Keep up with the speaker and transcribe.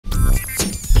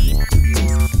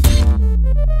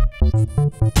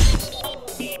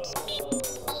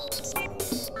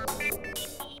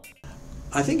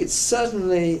I think it's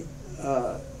certainly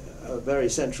a very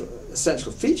essential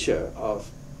feature of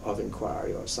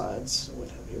inquiry or science,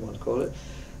 whatever you want to call it,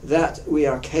 that we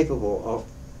are capable of,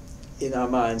 in our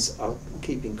minds, of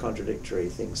keeping contradictory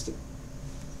things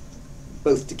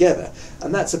both together.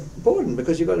 And that's important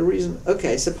because you've got to reason,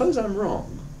 okay, suppose I'm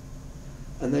wrong,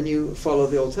 and then you follow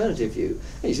the alternative view.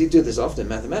 And you do this often in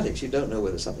mathematics. You don't know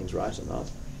whether something's right or not,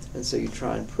 and so you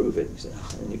try and prove it,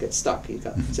 and you get stuck. You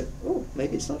say, oh,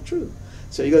 maybe it's not true.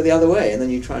 So you go the other way, and then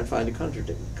you try and find a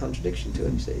contradiction to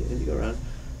it. You say, and you go around,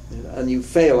 and you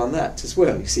fail on that as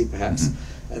well, you see, perhaps.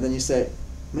 And then you say,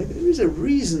 maybe there is a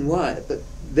reason why, but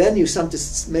then you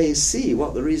sometimes may see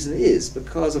what the reason is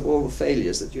because of all the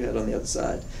failures that you had on the other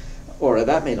side. Or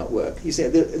that may not work. You see,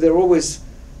 there are always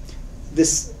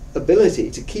this ability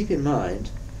to keep in mind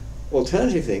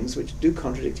alternative things which do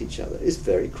contradict each other is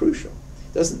very crucial.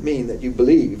 It doesn't mean that you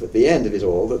believe at the end of it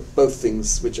all that both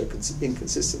things which are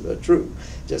inconsistent are true,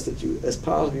 just that you, as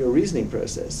part of your reasoning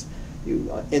process,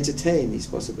 you entertain these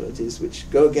possibilities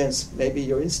which go against maybe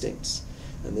your instincts.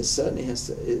 And this certainly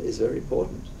is very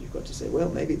important. You've got to say, well,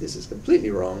 maybe this is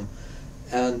completely wrong,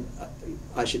 and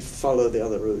I should follow the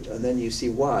other route. And then you see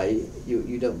why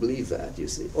you don't believe that. You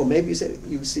see, or maybe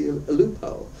you see a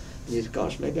loophole, and you say,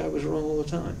 gosh, maybe I was wrong all the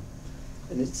time.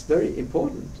 And it's very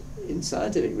important in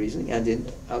scientific reasoning and in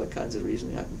other kinds of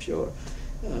reasoning, I'm sure,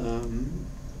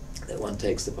 that one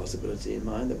takes the possibility in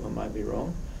mind that one might be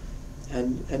wrong.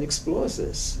 And explores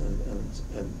this,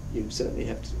 and you certainly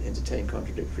have to entertain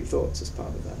contradictory thoughts as part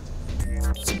of that.